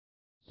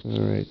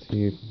Alright,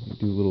 see,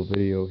 do a little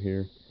video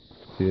here.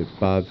 See that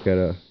Bob's got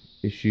a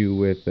issue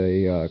with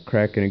a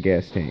crack in a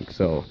gas tank.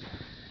 So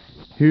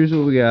here's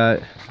what we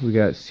got. We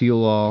got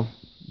Seal All.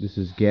 This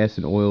is gas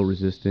and oil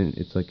resistant.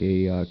 It's like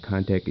a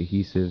contact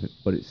adhesive,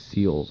 but it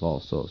seals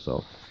also.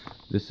 So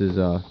this is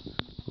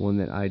one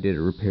that I did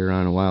a repair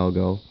on a while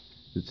ago.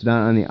 It's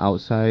not on the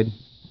outside.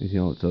 You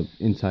know, it's a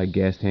inside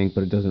gas tank,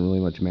 but it doesn't really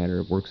much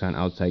matter. It works on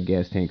outside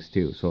gas tanks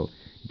too. So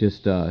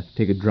just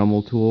take a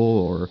Dremel tool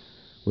or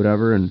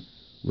whatever and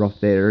rough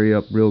that area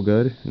up real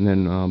good, and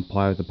then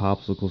apply with a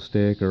popsicle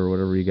stick or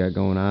whatever you got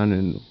going on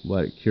and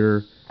let it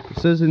cure. It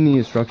says in the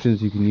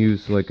instructions you can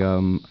use like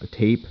a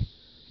tape.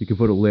 You can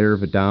put a layer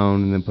of it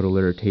down and then put a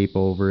layer of tape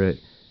over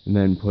it, and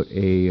then put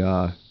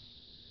another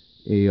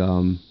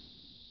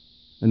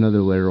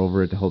layer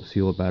over it to help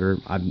seal it better.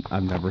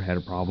 I've never had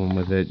a problem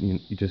with it.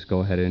 You just go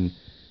ahead and,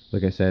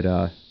 like I said,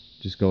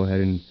 just go ahead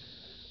and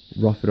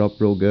rough it up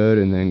real good,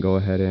 and then go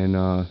ahead and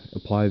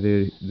apply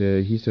the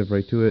adhesive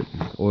right to it.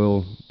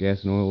 It's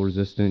gas and oil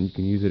resistant. You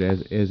can use it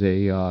as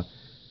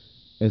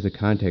a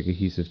contact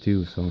adhesive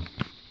too. So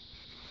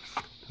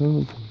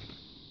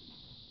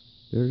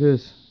there it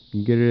is. You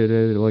can get it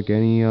at like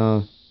any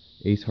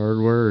Ace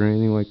Hardware or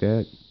anything like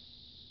that.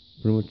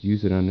 Pretty much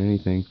use it on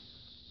anything.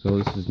 So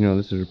this is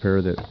a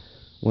repair that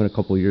went a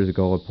couple years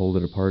ago. I pulled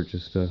it apart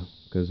just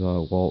because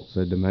Walt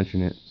said to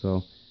mention it.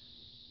 So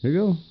there you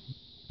go.